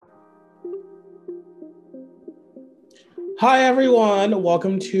Hi, everyone.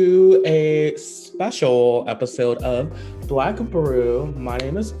 Welcome to a special episode of Black Brew. My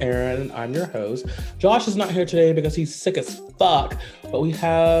name is Aaron, and I'm your host. Josh is not here today because he's sick as fuck, but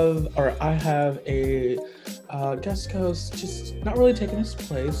I have a guest host just not really taking his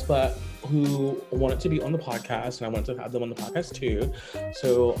place, but who wanted to be on the podcast, and I wanted to have them on the podcast too.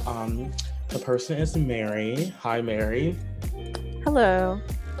 So, the person is Mary. Hi, Mary. Hello.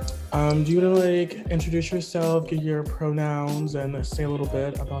 Do you want to introduce yourself, give your pronouns, and say a little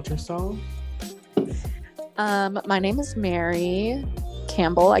bit about yourself? My name is Mary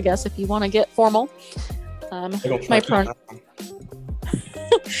Campbell, I guess, if you want to get formal.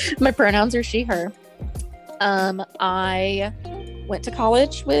 My pronouns are she, her. I went to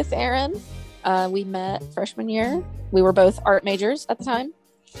college with Aaron. We met freshman year. We were both art majors at the time.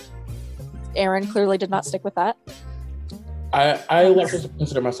 Aaron clearly did not stick with that. I like to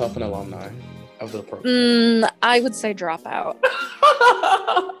consider myself an alumni of the program. I would say dropout.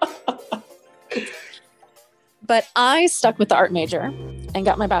 But I stuck with the art major and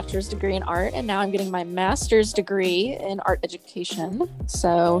got my bachelor's degree in art, and now I'm getting my master's degree in art education.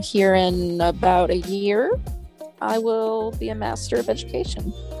 So here in about a year, I will be a master of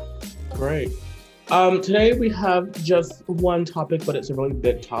education. Great. Today we have just one topic, but it's a really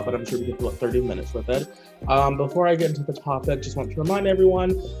big topic. I'm sure we can fill up 30 minutes with it. Before I get into the topic, just want to remind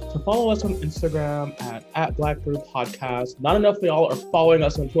everyone to follow us on Instagram at Black Brew Podcast. Not enough of y'all are following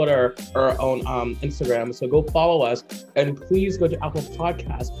us on Twitter or on Instagram, so go follow us, and please go to Apple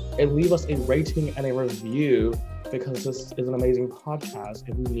Podcasts and leave us a rating and a review, because this is an amazing podcast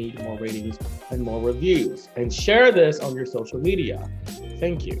and we need more ratings and more reviews. And share this on your social media.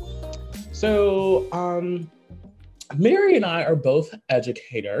 Thank you. So, Mary and I are both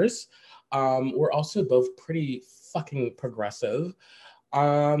educators. We're also both pretty fucking progressive.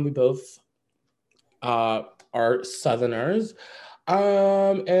 We both are Southerners.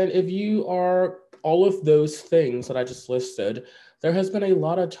 And if you are all of those things that I just listed, there has been a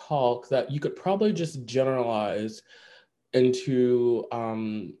lot of talk that you could probably just generalize into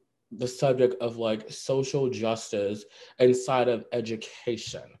the subject of social justice inside of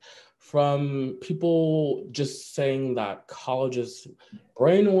education. From people just saying that colleges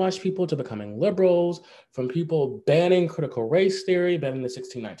brainwash people to becoming liberals, from people banning critical race theory, banning the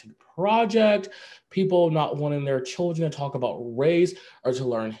 1619 Project, people not wanting their children to talk about race or to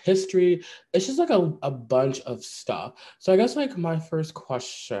learn history. It's just a bunch of stuff. So I guess my first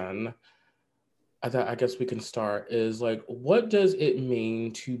question, I guess we can start, is what does it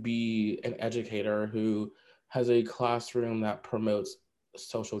mean to be an educator who has a classroom that promotes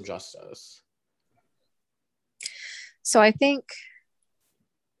social justice? So I think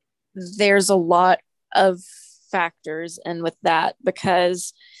there's a lot of factors in with that,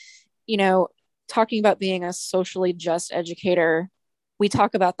 because, talking about being a socially just educator, we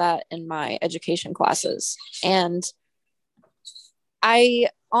talk about that in my education classes. And I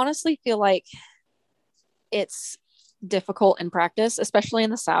honestly feel like it's difficult in practice, especially in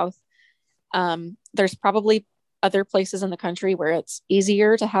the South. There's probably other places in the country where it's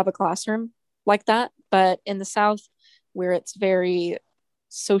easier to have a classroom like that. But in the South, where it's very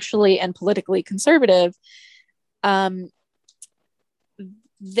socially and politically conservative,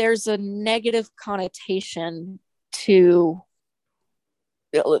 there's a negative connotation to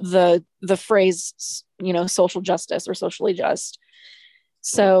the phrase, social justice or socially just.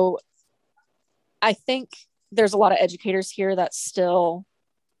 So I think there's a lot of educators here that still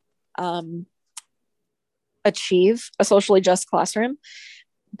achieve a socially just classroom,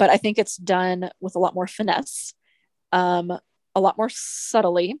 but I think it's done with a lot more finesse, a lot more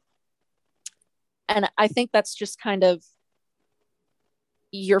subtly. And I think that's just kind of,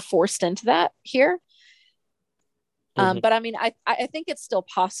 you're forced into that here. But I mean, I think it's still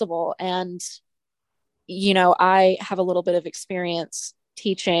possible. And, I have a little bit of experience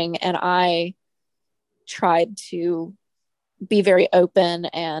teaching, and I tried to be very open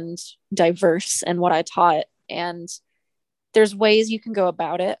and diverse in what I taught. And there's ways you can go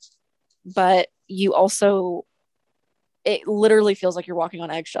about it, but it literally feels like you're walking on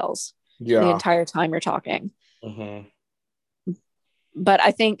eggshells the entire time you're talking. Mm-hmm. But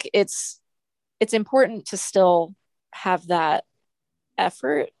I think it's important to still have that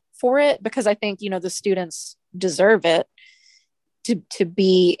effort for it, because I think, the students deserve it to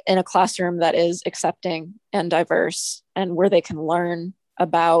be in a classroom that is accepting and diverse, and where they can learn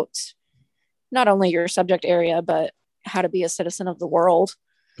about not only your subject area, but how to be a citizen of the world.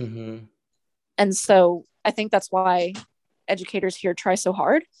 Mm-hmm. And so I think that's why educators here try so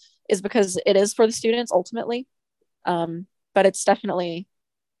hard, is because it is for the students ultimately. But it's definitely,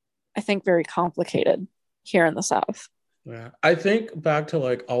 I think, very complicated here in the South. Yeah. I think back to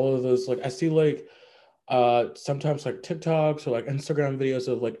like all of those, like I see like sometimes like TikToks or like Instagram videos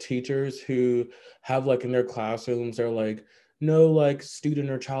of like teachers who have like in their classrooms, they're like, no, like student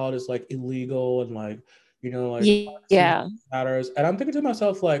or child is like illegal and like, like privacy Yeah. matters. And I'm thinking to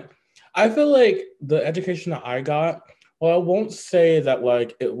myself, like, I feel like the education that I got, well, I won't say that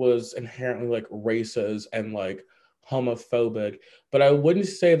like it was inherently like racist and like homophobic, but I wouldn't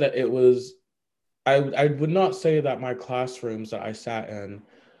say that it was, I would not say that my classrooms that I sat in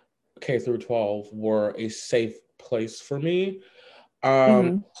K through 12 were a safe place for me. Um,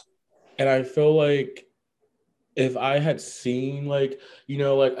 Hmm. and I feel like if I had seen like,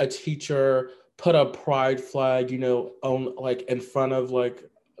 like a teacher put a pride flag, on like in front of like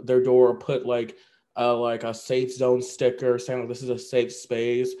their door, put like a safe zone sticker saying like this is a safe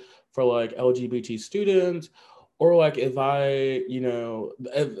space for like LGBT students, or like if I,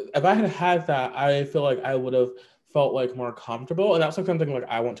 if I had that, I feel like I would have felt like more comfortable. And that's like something like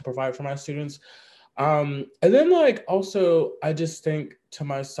I want to provide for my students. And then like also I just think to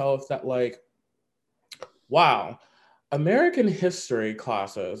myself that like, wow, American history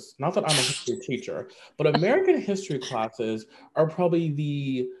classes, not that I'm a history teacher, but American history classes are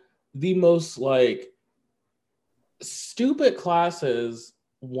probably the most like stupid classes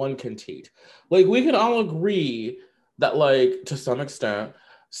one can teach. Like we can all agree that like to some extent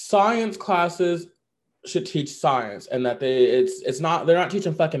science classes should teach science and that it's not they're not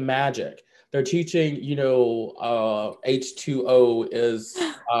teaching fucking magic. They're teaching, H2O is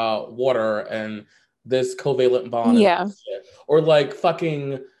water and this covalent bond is Yeah. shit. Or like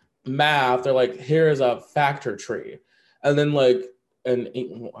fucking math, they're like, here's a factor tree. And then like and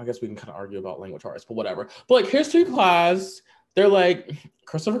I guess we can kind of argue about language arts, but whatever. But like history class, they're like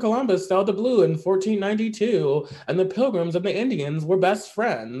Christopher Columbus sailed the blue in 1492, and the Pilgrims and the Indians were best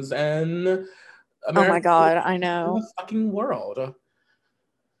friends, and Oh my America God. I in know. the fucking world.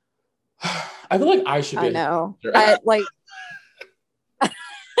 I feel like I should be I a know. teacher. I like,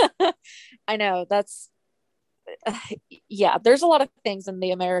 I know that's, yeah, there's a lot of things in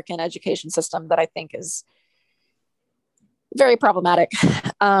the American education system that I think is very problematic.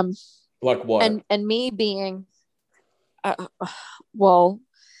 Um, Like what? and me being, well,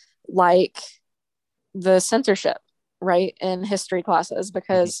 like the censorship, right, in history classes, Mhm.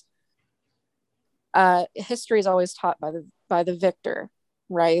 because history is always taught by the victor,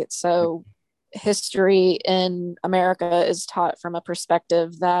 right? So history in America is taught from a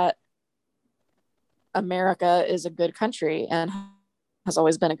perspective that America is a good country and has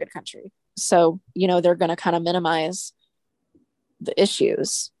always been a good country. So, they're going to kind of minimize the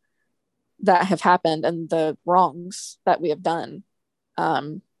issues that have happened and the wrongs that we have done.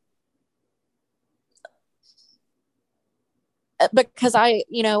 Um, because I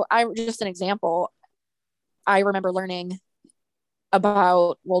just an example, I remember learning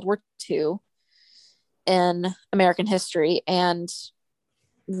about World War II in American history. And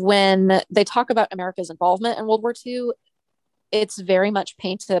when they talk about America's involvement in World War II, it's very much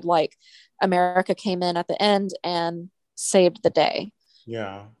painted like America came in at the end and saved the day.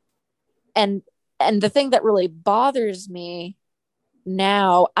 Yeah. And the thing that really bothers me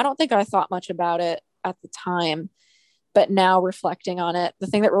now, I don't think I thought much about it at the time, but now reflecting on it, the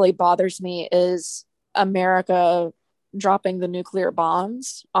thing that really bothers me is America dropping the nuclear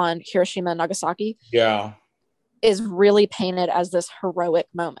bombs on Hiroshima and Nagasaki Yeah, is really painted as this heroic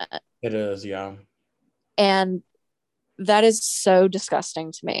moment. it is. Yeah. And that is so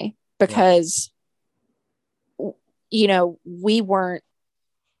disgusting to me Yeah. because, we weren't,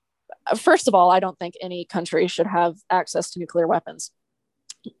 first of all, I don't think any country should have access to nuclear weapons.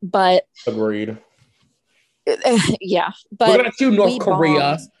 But Agreed. yeah, Look but at you, North we bombed,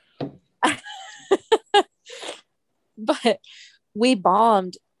 Korea. but we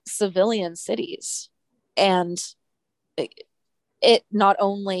bombed civilian cities. And it not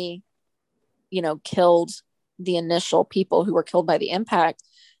only, killed the initial people who were killed by the impact,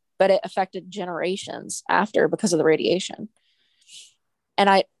 but it affected generations after because of the radiation. And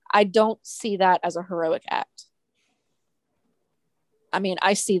I don't see that as a heroic act. I mean,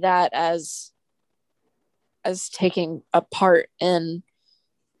 I see that as taking a part in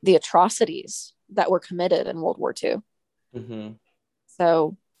the atrocities that were committed in World War II. Mm-hmm.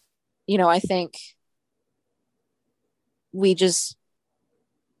 So, I think we just,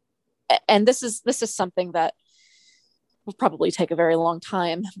 and this is something that will probably take a very long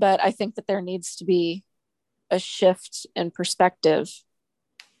time, but I think that there needs to be a shift in perspective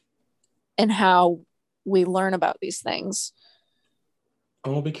in how we learn about these things.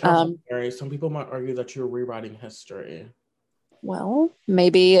 I'm gonna be careful, Um, Mary. Some people might argue that you're rewriting history. well,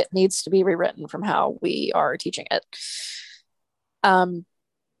 maybe it needs to be rewritten from how we are teaching it. And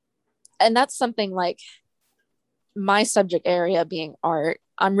that's something like my subject area being art.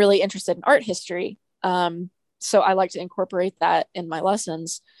 I'm really interested in art history. So I like to incorporate that in my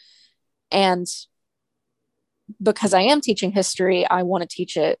lessons. And because I am teaching history, I want to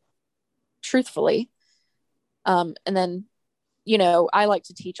teach it truthfully. And then, I like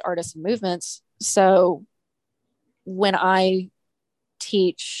to teach artists and movements. So when I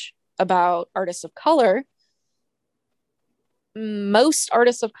teach about artists of color, most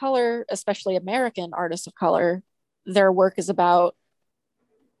artists of color, especially American artists of color, their work is about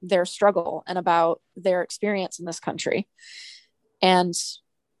their struggle and about their experience in this country. And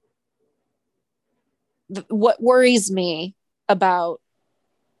what worries me about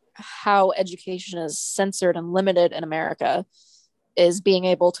how education is censored and limited in America is being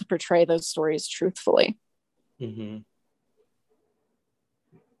able to portray those stories truthfully. Mm-hmm.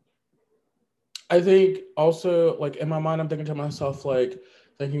 I think also, like, in my mind, I'm thinking to myself, like,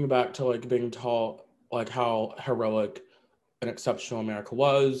 thinking back to, like, being taught, like, how heroic and exceptional America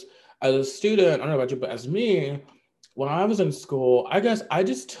was. As a student, I don't know about you, but as me, when I was in school, I guess I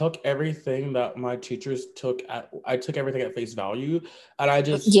just took everything that my teachers I took everything at face value, and I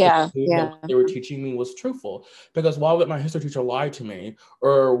just assumed that what they were teaching me was truthful. Because why would my history teacher lie to me?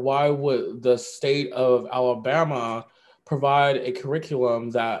 Or why would the state of Alabama provide a curriculum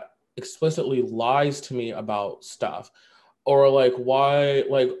that explicitly lies to me about stuff? Or like why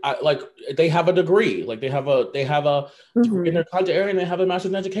they have a degree, like they have a degree in their content area, and they have a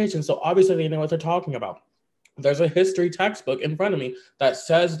master's in education, so obviously they know what they're talking about. There's a history textbook in front of me that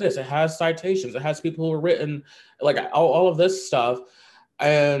says this. It has citations, it has people who are written, like all of this stuff,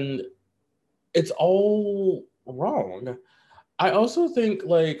 and it's all wrong. I also think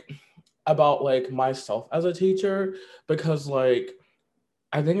like about like myself as a teacher, because like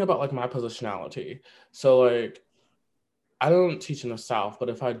I think about like my positionality. So like I don't teach in the South, but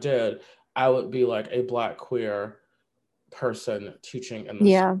if I did, I would be like a Black queer person teaching in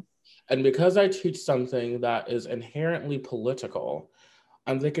the South. And because I teach something that is inherently political,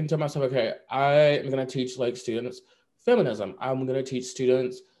 I'm thinking to myself, okay, I am going to teach like students feminism. I'm going to teach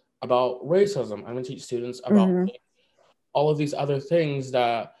students about racism. I'm going to teach students about like, all of these other things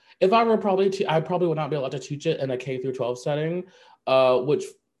that if I were I probably would not be allowed to teach it in a K through 12 setting, which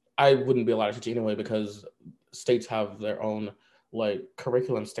I wouldn't be allowed to teach anyway, because states have their own like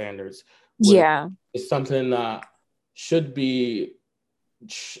curriculum standards. It's something that should be,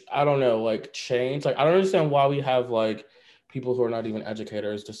 I don't know, like changed. Like I don't understand why we have like people who are not even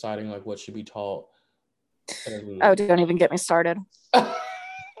educators deciding like what should be taught. Oh, don't even get me started. It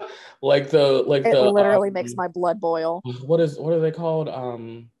literally makes my blood boil. What are they called?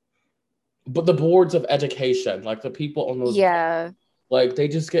 But the boards of education, like the people on those boards, like they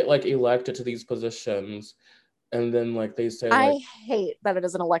just get like elected to these positions, and then like they say like, I hate that it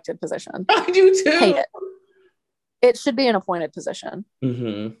is an elected position. I do too. Hate it. It should be an appointed position.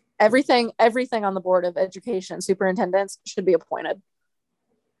 Mm-hmm. Everything on the board of education, superintendents, should be appointed.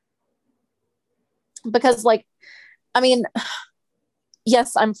 Because like, I mean,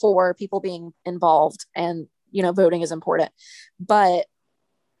 yes, I'm for people being involved, and voting is important, but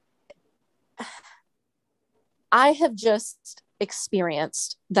I have just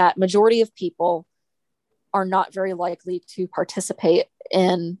experienced that majority of people are not very likely to participate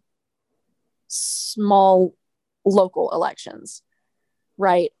in small local elections,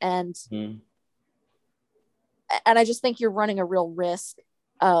 right? And I just think you're running a real risk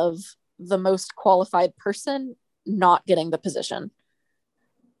of the most qualified person not getting the position.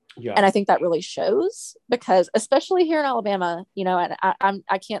 And I think that really shows, because especially here in Alabama, and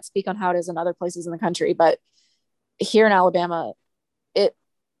I can't speak on how it is in other places in the country, but here in Alabama, it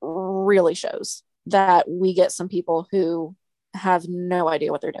really shows that we get some people who have no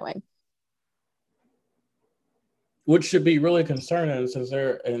idea what they're doing. Which should be really concerning, since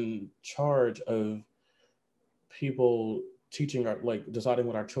they're in charge of people teaching our, like deciding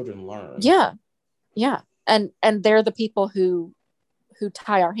what our children learn. Yeah. And they're the people who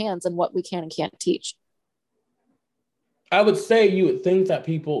tie our hands in what we can and can't teach. I would say you would think that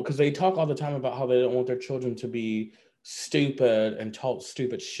people, because they talk all the time about how they don't want their children to be stupid and taught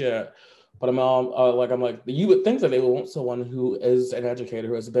stupid shit. But I'm like, you would think that they would want someone who is an educator,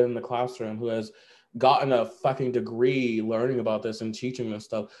 who has been in the classroom, who has gotten a fucking degree learning about this and teaching this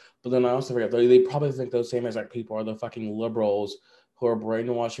stuff. But then I also forget, they probably think those same exact people are the fucking liberals who are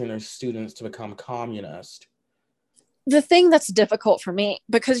brainwashing their students to become communist. The thing that's difficult for me,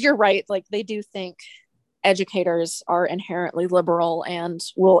 because you're right, like they do think educators are inherently liberal and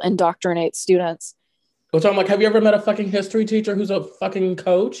will indoctrinate students. Which I'm like, have you ever met a fucking history teacher who's a fucking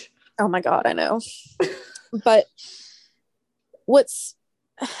coach? Oh my God, I know. But what's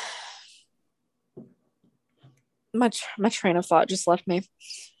my train of thought just left me.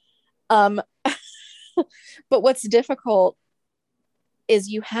 But what's difficult is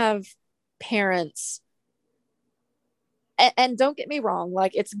you have parents, and don't get me wrong,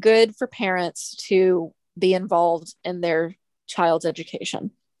 like it's good for parents to be involved in their child's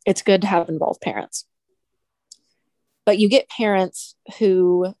education. It's good to have involved parents. But you get parents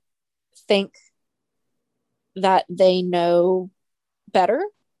who think that they know better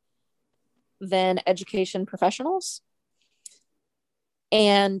than education professionals,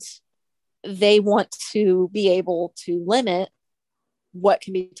 and they want to be able to limit what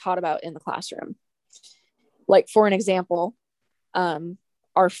can be taught about in the classroom. Like, for an example,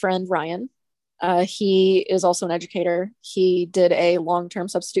 our friend Ryan, he is also an educator. He did a long-term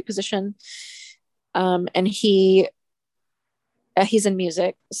substitute position, and he's in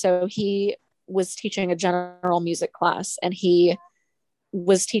music. So he was teaching a general music class, and he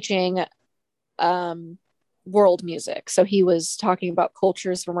was teaching world music. So he was talking about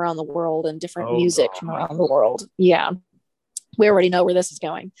cultures from around the world and different music from around the world. Yeah. We already know where this is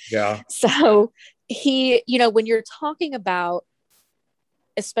going. Yeah. So he, when you're talking about,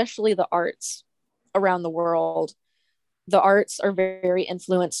 especially the arts around the world, the arts are very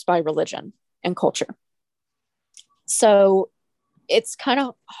influenced by religion and culture. So it's kind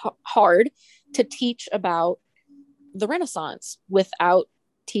of hard to teach about the Renaissance without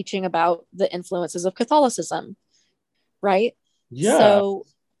teaching about the influences of Catholicism, right? Yeah. So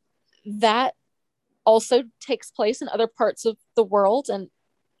that also takes place in other parts of the world, and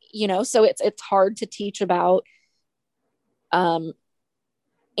so it's hard to teach about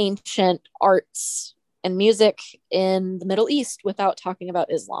ancient arts and music in the Middle East without talking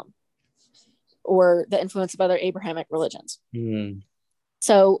about Islam or the influence of other Abrahamic religions.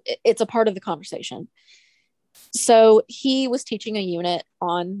 So it's a part of the conversation. So he was teaching a unit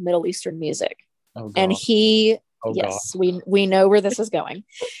on Middle Eastern music. And yes, we know where this is going.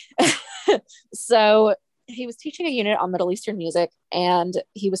 So he was teaching a unit on Middle Eastern music, and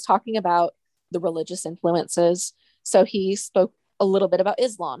he was talking about the religious influences. So he spoke a little bit about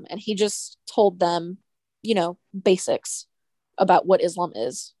Islam, and he just told them, basics about what Islam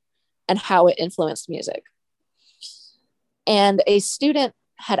is and how it influenced music. And a student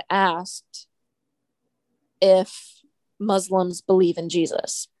had asked if Muslims believe in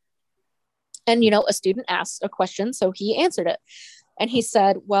Jesus. And, a student asked a question, so he answered it. And he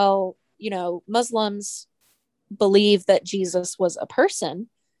said, well, Muslims believe that Jesus was a person.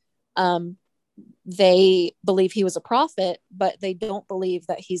 They believe he was a prophet, but they don't believe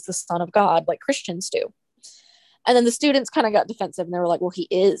that he's the son of God like Christians do. And then the students kind of got defensive, and they were like, well, he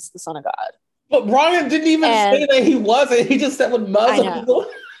is the son of God. But Ryan didn't even say that he wasn't. He just said what Muslims.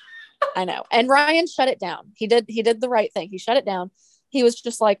 I know. And Ryan shut it down. He did the right thing. He shut it down. He was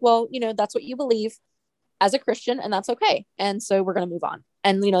just like, well, that's what you believe as a Christian, and that's okay. And so we're going to move on.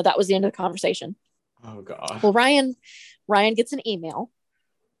 And, that was the end of the conversation. Oh, God. Well, Ryan gets an email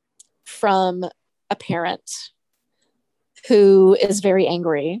from a parent who is very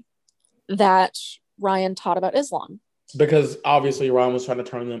angry that Ryan taught about Islam. Because obviously Ryan was trying to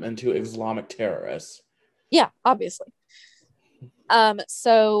turn them into Islamic terrorists. Yeah, obviously.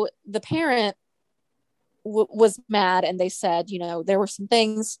 So the parent was mad, and they said, there were some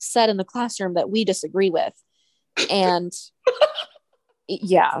things said in the classroom that we disagree with. And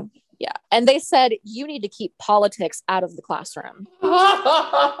yeah. And they said, you need to keep politics out of the classroom.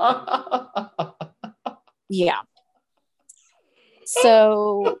 Yeah.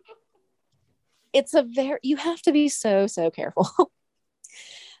 So it's you have to be so careful.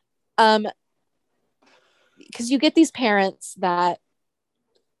 Because you get these parents that,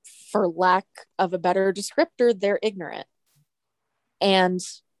 for lack of a better descriptor, they're ignorant. And,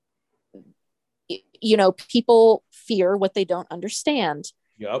 people fear what they don't understand.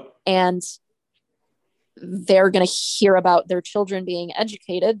 Yep. And they're going to hear about their children being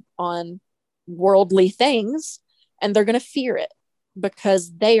educated on worldly things, and they're going to fear it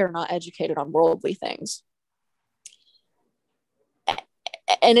because they are not educated on worldly things.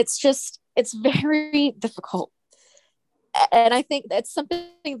 And it's very difficult. And I think that's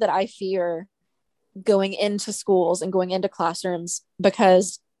something that I fear going into schools and going into classrooms,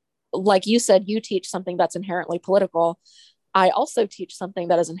 because, like you said, you teach something that's inherently political. I also teach something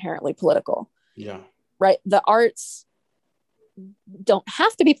that is inherently political. Yeah. Right. The arts don't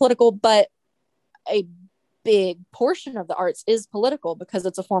have to be political, but a big portion of the arts is political because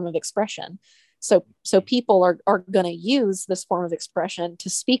it's a form of expression. So people are going to use this form of expression to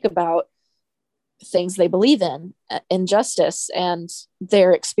speak about things they believe in justice and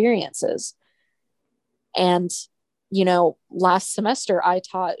their experiences. And, you know, last semester I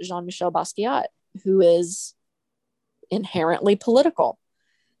taught Jean-Michel Basquiat, who is inherently political.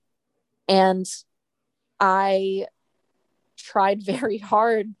 And I tried very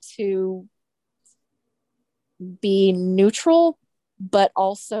hard to be neutral, but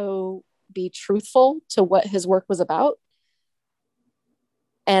also be truthful to what his work was about.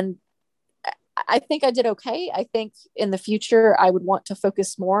 And I think I did okay. I think in the future, I would want to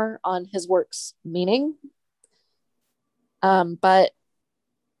focus more on his work's meaning. But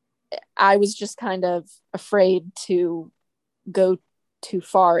I was just kind of afraid to go too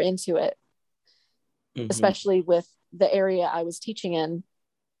far into it, especially with the area I was teaching in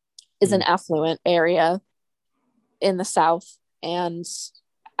is an affluent area in the South, and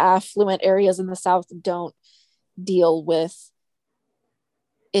affluent areas in the South don't deal with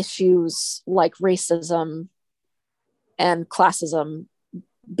issues like racism and classism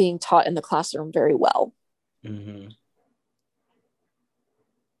being taught in the classroom very well.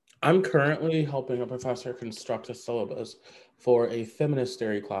 I'm currently helping a professor construct a syllabus for a feminist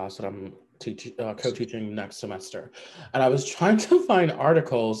theory class that I'm co-teaching next semester. And I was trying to find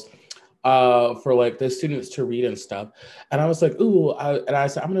articles for like the students to read and stuff. And I was like, I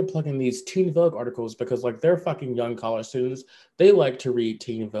said, I'm going to plug in these Teen Vogue articles because like they're fucking young college students. They like to read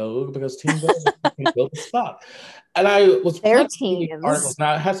Teen Vogue because Teen Vogue is fucking dope as fuck. And I was plugging these articles.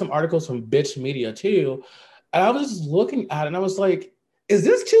 Now I had some articles from Bitch Media too. And I was just looking at it and I was like, is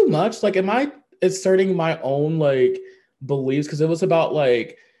this too much? Like, am I asserting my own like beliefs? Because it was about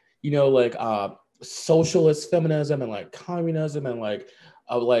like, you know, like socialist feminism and like communism and like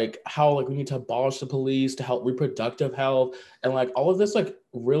how like we need to abolish the police to help reproductive health and like all of this like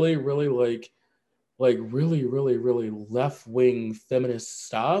really really left-wing feminist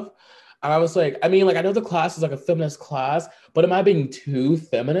stuff. And I was like, I mean, like I know the class is like a feminist class, but am I being too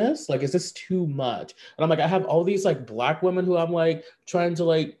feminist? Like, is this too much? And I'm like, I have all these like Black women who I'm like trying to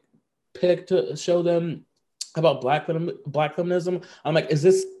like pick to show them about Black feminism. I'm like, is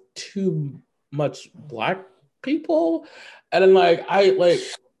this too much Black people? And then like I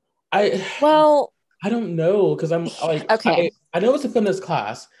don't know, because I'm like, okay, I know it's a feminist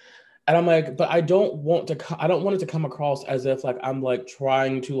class. And I'm like, but I don't want it to come across as if like I'm like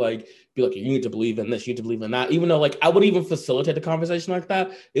trying to like be like, you need to believe in this, you need to believe in that. Even though like I would even facilitate the conversation like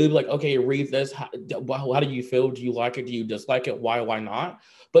that. It would be like, okay, read this. How do you feel? Do you like it? Do you dislike it? Why not?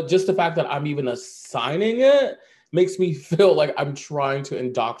 But just the fact that I'm even assigning it makes me feel like I'm trying to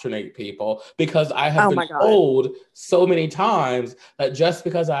indoctrinate people, because I have been told so many times that just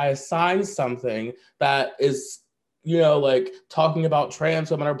because I assign something that is, you know, like talking about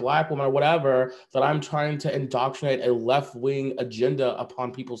trans women or Black women or whatever, that I'm trying to indoctrinate a left-wing agenda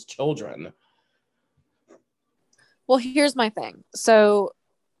upon people's children. Well, here's my thing. So,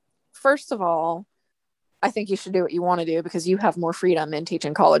 first of all, I think you should do what you want to do because you have more freedom in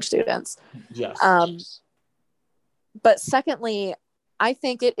teaching college students. Yes. But secondly, I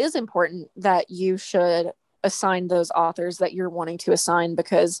think it is important that you should assign those authors that you're wanting to assign,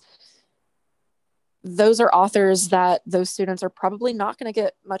 because those are authors that those students are probably not going to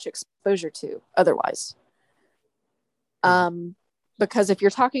get much exposure to otherwise. Because if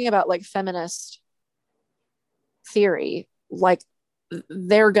you're talking about like feminist theory, like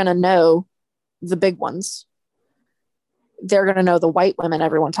they're going to know the big ones. They're going to know the white women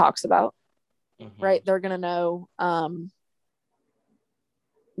everyone talks about, right? They're going to know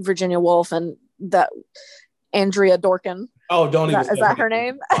Virginia Woolf and that Andrea Dworkin. Oh, don't even. Is that her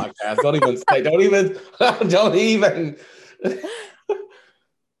name? Podcast. Don't even say. Don't even.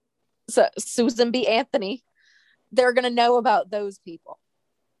 So Susan B. Anthony. They're going to know about those people.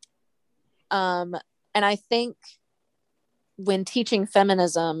 And I think when teaching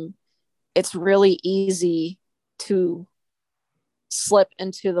feminism, it's really easy to slip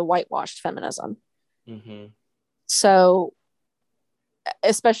into the whitewashed feminism. So,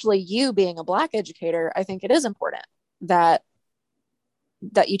 especially you being a Black educator, I think it is important that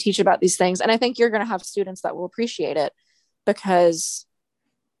you teach about these things. And I think you're going to have students that will appreciate it, because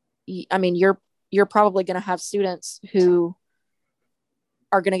I mean, you're probably going to have students who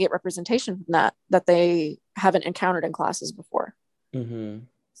are going to get representation from that they haven't encountered in classes before.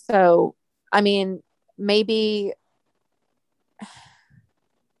 So, I mean, maybe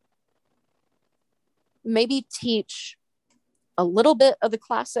teach a little bit of the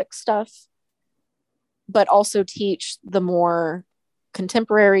classic stuff, but also teach the more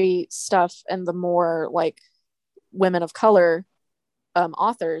contemporary stuff and the more like women of color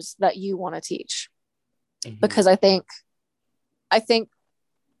authors that you want to teach. Because I think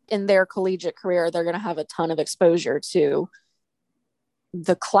in their collegiate career, they're going to have a ton of exposure to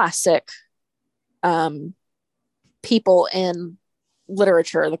the classic people in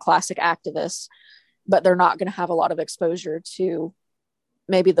literature, the classic activists, but they're not going to have a lot of exposure to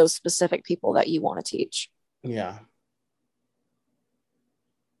maybe those specific people that you want to teach. Yeah.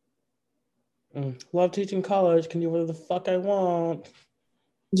 Love teaching college. Can do whatever the fuck I want.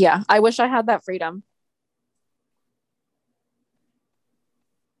 Yeah, I wish I had that freedom.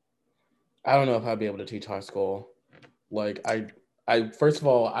 I don't know if I'd be able to teach high school. Like I first of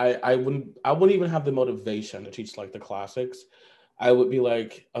all, I wouldn't even have the motivation to teach like the classics. I would be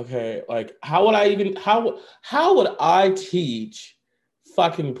like, okay, like how would would I teach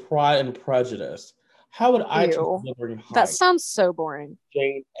fucking Pride and Prejudice? How would I teach Ew. Wuthering That Heights, sounds so boring.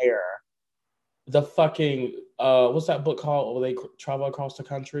 Jane Eyre, the fucking what's that book called where they travel across the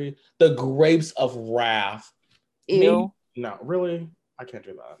country? The Grapes of Wrath. Maybe Ew. no, really, I can't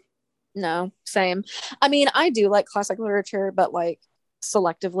do that. No, same. I mean, I do like classic literature, but like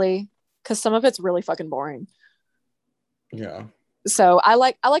selectively, because some of it's really fucking boring. Yeah. So I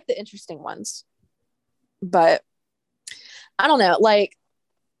like the interesting ones, but I don't know. Like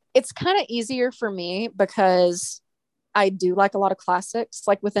it's kind of easier for me because I do like a lot of classics,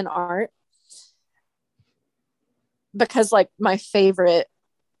 like within art, because like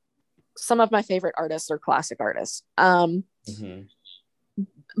some of my favorite artists are classic artists. Mm-hmm.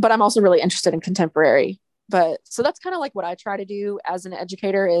 But I'm also really interested in contemporary. But so that's kind of like what I try to do as an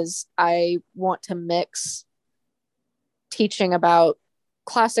educator is I want to mix teaching about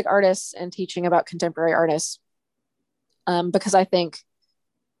classic artists and teaching about contemporary artists. Because I think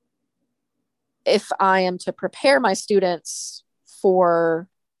if I am to prepare my students for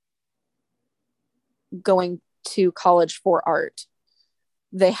going to college for art,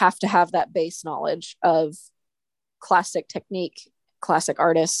 they have to have that base knowledge of classic technique, classic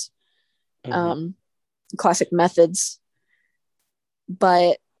artists, classic methods.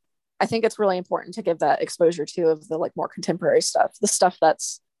 But I think it's really important to give that exposure to of the like more contemporary stuff, the stuff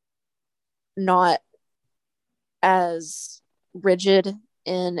that's not as rigid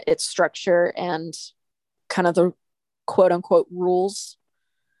in its structure and kind of the quote unquote rules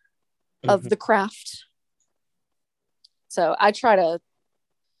of the craft. So I try to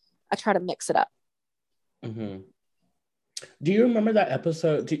mix it up. Mm-hmm. Do you remember that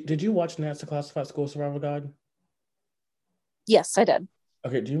episode? Did you watch Nancy Classified School Survival Guide? Yes, I did.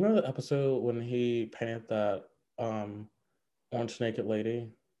 Okay, do you remember the episode when he painted that orange naked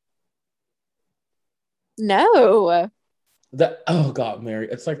lady? No. Oh god, Mary,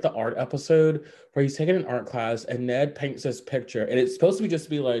 it's like the art episode where he's taking an art class and Ned paints this picture and it's supposed to just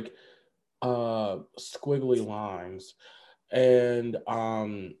be like squiggly lines and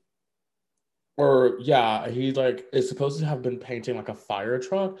or yeah, he like is supposed to have been painting like a fire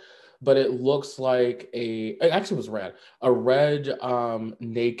truck, but it looks like it actually was a red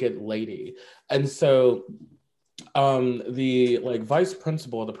naked lady. And so the like vice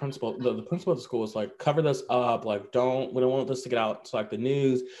principal, the principal of the school was like, cover this up, like we don't want this to get out to like the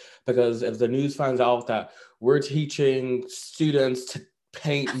news, because if the news finds out that we're teaching students to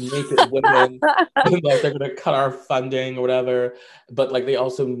paint naked women, and like they're gonna cut our funding or whatever. But like they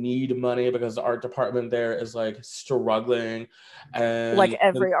also need money because the art department there is like struggling, and like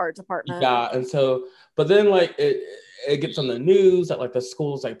every art department. yeah. And so but then like it gets on the news that like the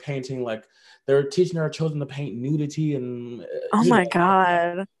school's like painting, like they're teaching our children to paint nudity and oh my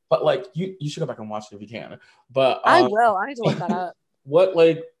god. but like you should go back and watch it if you can. But I will. I need to look that up. what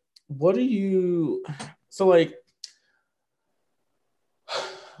do you so like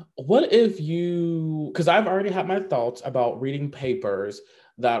what if you, because I've already had my thoughts about reading papers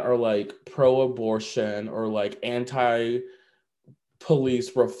that are like pro-abortion or like anti-police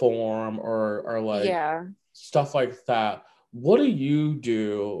reform or like yeah, stuff like that. What do you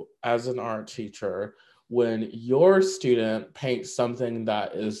do as an art teacher when your student paints something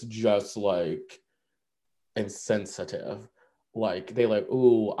that is just like insensitive? Like they like,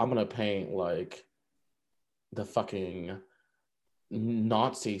 ooh, I'm gonna paint like the fucking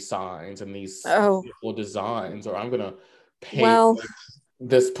Nazi signs and these beautiful designs, or I'm gonna paint like,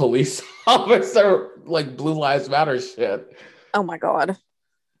 this police officer like Blue Lives Matter shit. Oh my god.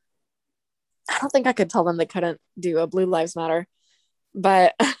 I don't think I could tell them they couldn't do a Blue Lives Matter.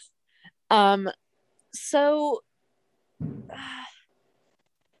 But so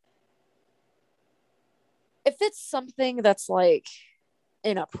if it's something that's like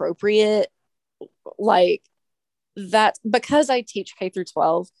inappropriate, like that, because I teach K through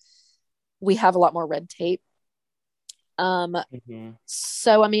 12, we have a lot more red tape. Mm-hmm.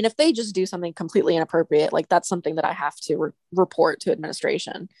 So I mean, if they just do something completely inappropriate, like that's something that I have to report to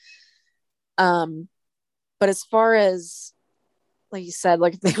administration. um but as far as, like you said,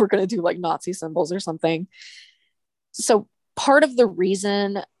 like if they were going to do like Nazi symbols or something, so part of the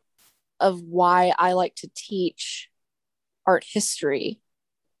reason of why I like to teach art history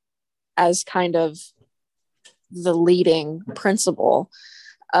as kind of the leading principle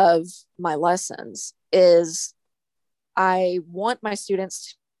of my lessons is I want my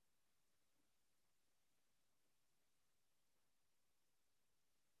students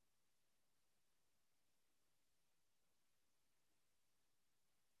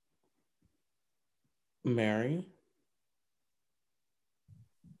Mary?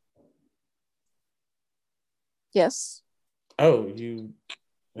 yes. Oh,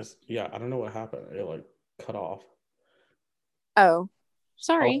 yeah, I don't know what happened. It like cut off. Oh, All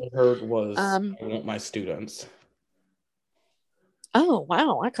sorry. I heard was, um I want my students. oh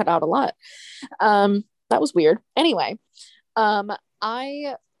wow, I cut out a lot. That was weird. Anyway,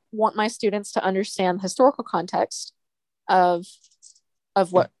 I want my students to understand the historical context of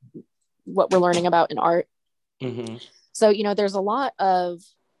what we're learning about in art. Mm-hmm. So, there's a lot of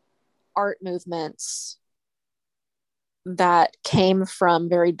art movements that came from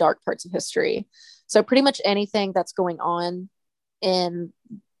very dark parts of history. So, pretty much anything that's going on in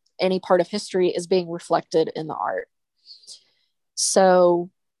any part of history is being reflected in the art.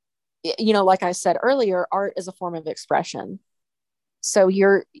 So, like I said earlier, art is a form of expression. So,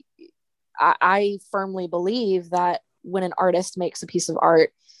 I firmly believe that when an artist makes a piece of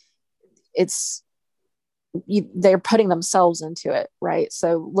art, it's they're putting themselves into it, right?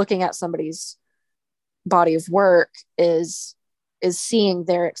 So looking at somebody's body of work is seeing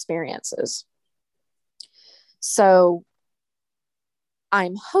their experiences. So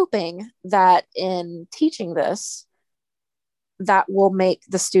I'm hoping that in teaching this, that will make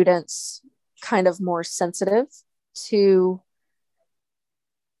the students kind of more sensitive to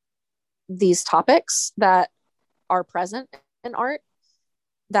these topics that are present in art,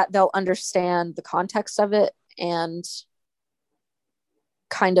 that they'll understand the context of it and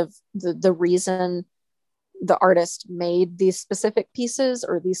kind of the reason the artist made these specific pieces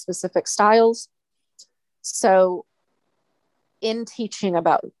or these specific styles. So in teaching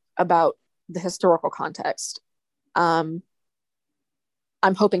about the historical context, um,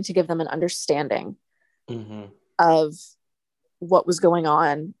 I'm hoping to give them an understanding Mm-hmm. of what was going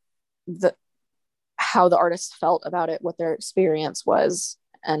on, how the artist felt about it, what their experience was,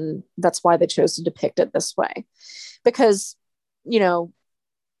 and that's why they chose to depict it this way. Because you know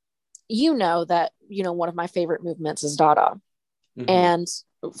that one of my favorite movements is Dada. Mm-hmm. And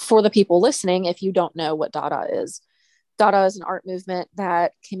for the people listening, if you don't know what Dada is an art movement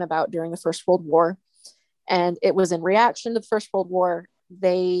that came about during the First World War, and it was in reaction to the First World War.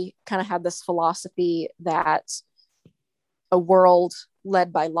 They kind of had this philosophy that a world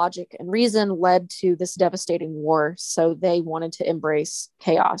led by logic and reason led to this devastating war, so they wanted to embrace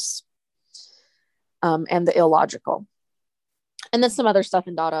chaos, and the illogical. And then some other stuff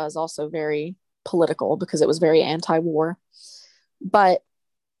in Dada is also very political because it was very anti-war. But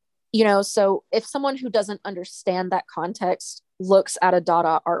so if someone who doesn't understand that context looks at a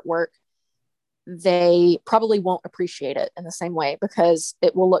Dada artwork, they probably won't appreciate it in the same way because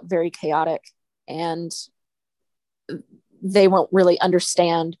it will look very chaotic, and they won't really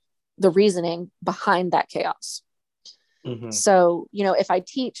understand the reasoning behind that chaos. Mm-hmm. So, if I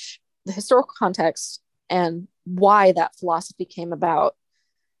teach the historical context and why that philosophy came about,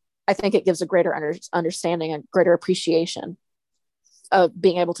 I think it gives a greater understanding and greater appreciation of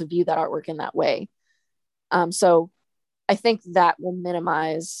being able to view that artwork in that way. So I think that will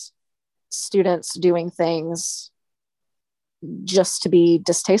minimize students doing things just to be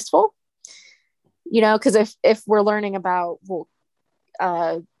distasteful, because if we're learning about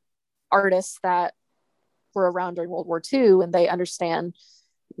artists that were around during World War II and they understand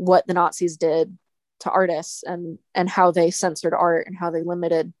what the Nazis did to artists and how they censored art and how they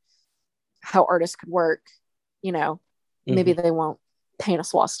limited how artists could work, maybe Mm-hmm. they won't paint a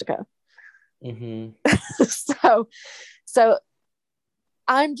swastika. Mm-hmm. so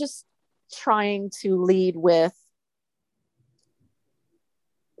I'm just trying to lead with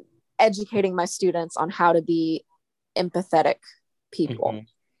educating my students on how to be empathetic people. Mm-hmm.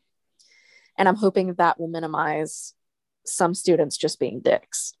 And I'm hoping that will minimize some students just being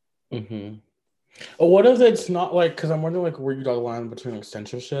dicks. Mm-hmm. What if it's not like, because I'm wondering like where you draw the line between like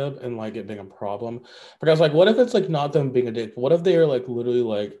censorship and like it being a problem. Because like what if it's like not them being a dick? What if they are like literally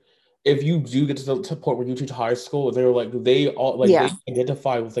like if you do get to the point where you teach high school, they're like they all like Yeah. they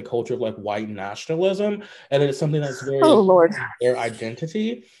identify with the culture of like white nationalism, and it's something that's Oh very Lord. their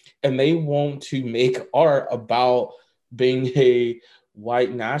identity, and they want to make art about being a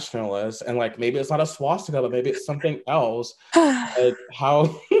white nationalist, and like maybe it's not a swastika, but maybe it's something else. Like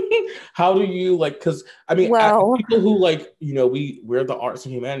how how do you like? Because I mean, as Well, people who like we're the arts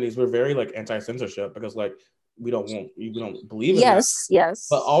and humanities, we're very like anti-censorship because like we don't believe in that, yes, but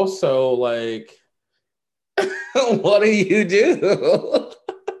yes. also like what do you do?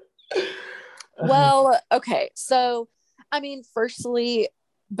 Well, okay. So, I mean, firstly,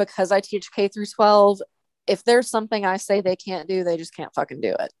 because I teach K through 12, if there's something I say they can't do, they just can't fucking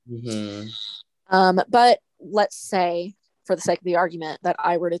do it. Mm-hmm. But let's say, for the sake of the argument, that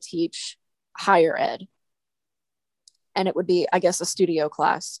I were to teach higher ed, and it would be, I guess, a studio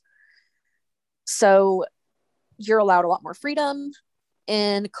class. So you're allowed a lot more freedom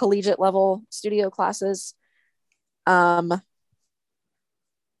in collegiate level studio classes. Um,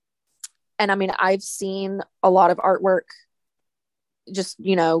 and I mean, I've seen a lot of artwork just,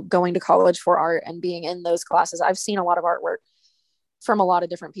 going to college for art and being in those classes. I've seen a lot of artwork from a lot of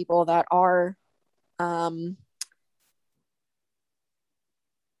different people that are um,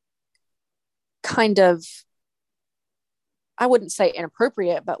 kind of, I wouldn't say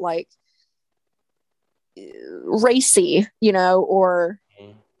inappropriate, but like racy, or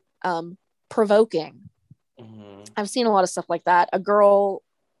um, provoking. Mm-hmm. I've seen a lot of stuff like that.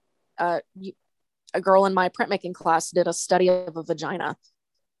 Uh, a girl in my printmaking class did a study of a vagina,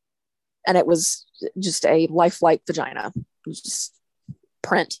 and it was just a lifelike vagina, just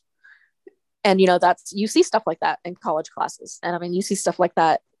print. And that's, you see stuff like that in college classes, and I mean, you see stuff like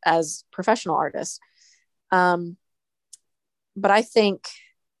that as professional artists. Um, but I think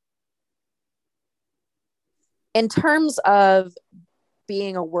in terms of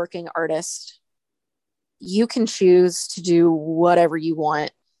being a working artist, you can choose to do whatever you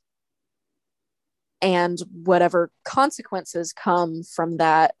want, and whatever consequences come from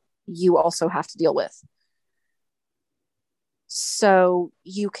that, you also have to deal with. So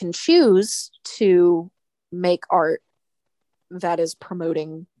you can choose to make art that is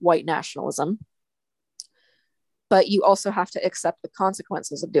promoting white nationalism, but you also have to accept the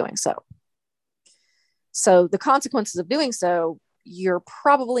consequences of doing so. So the consequences of doing so, you're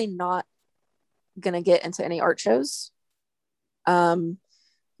probably not going to get into any art shows. Um,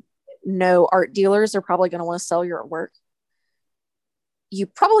 no art dealers are probably going to want to sell your work. You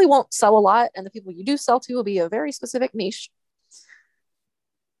probably won't sell a lot, and the people you do sell to will be a very specific niche.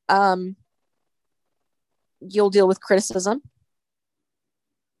 Um, you'll deal with criticism,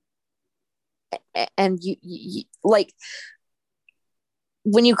 and you like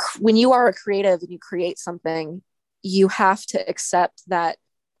when you are a creative and you create something, you have to accept that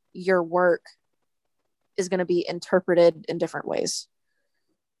your work is going to be interpreted in different ways.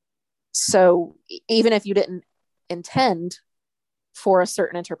 So even if you didn't intend for a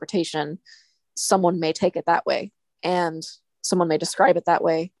certain interpretation, someone may take it that way, and someone may describe it that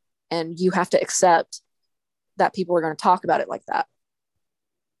way, and you have to accept that people are going to talk about it like that.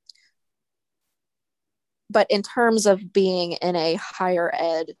 But in terms of being in a higher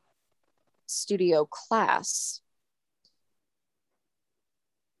ed studio class,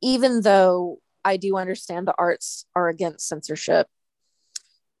 even though I do understand the arts are against censorship,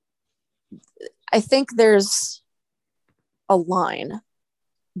 I think there's a line,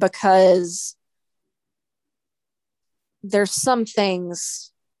 because there's some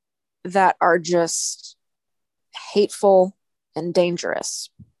things that are just hateful and dangerous.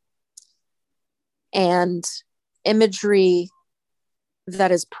 And imagery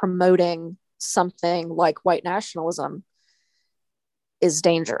that is promoting something like white nationalism is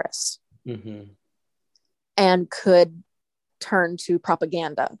dangerous, Mm-hmm. and could turn to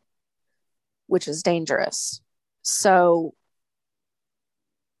propaganda, which is dangerous. So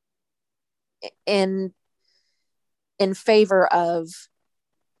in favor of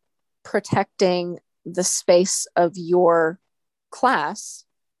protecting the space of your class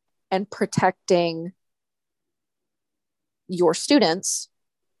and protecting your students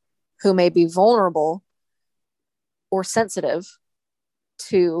who may be vulnerable or sensitive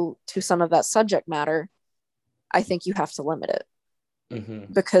to some of that subject matter, I think you have to limit it.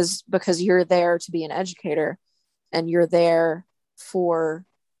 Mm-hmm. Because you're there to be an educator, and you're there for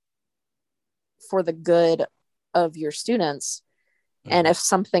the good of your students. Mm-hmm. And if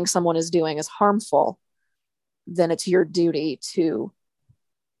something someone is doing is harmful, then it's your duty to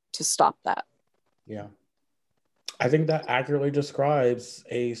stop that. Yeah. I think that accurately describes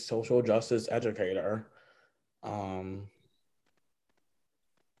a social justice educator. Um,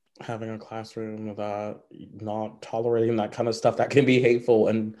 having a classroom that not tolerating that kind of stuff that can be hateful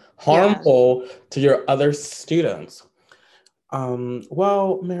and harmful to your other students.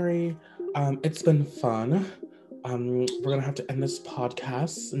 Well, Mary, it's been fun. We're gonna have to end this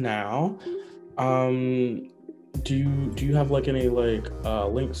podcast now. Do you have like any like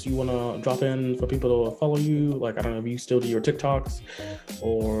links you want to drop in for people to follow you? Like, I don't know if you still do your TikToks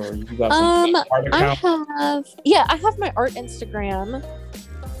or you got some art accounts. I have my art Instagram.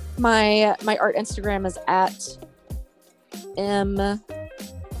 My art Instagram is at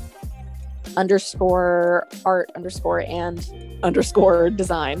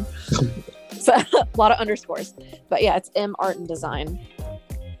m_art_and_design. So a lot of underscores, but yeah, it's M Art and Design.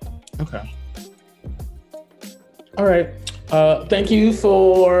 Okay. All right. Thank you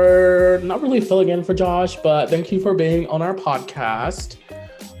for not really filling in for Josh, but thank you for being on our podcast.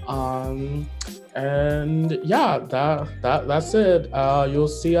 And yeah, that's it. You'll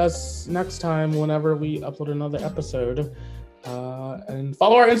see us next time whenever we upload another episode. And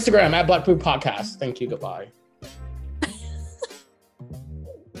follow our Instagram at Black Poop Podcast. Thank you. Goodbye.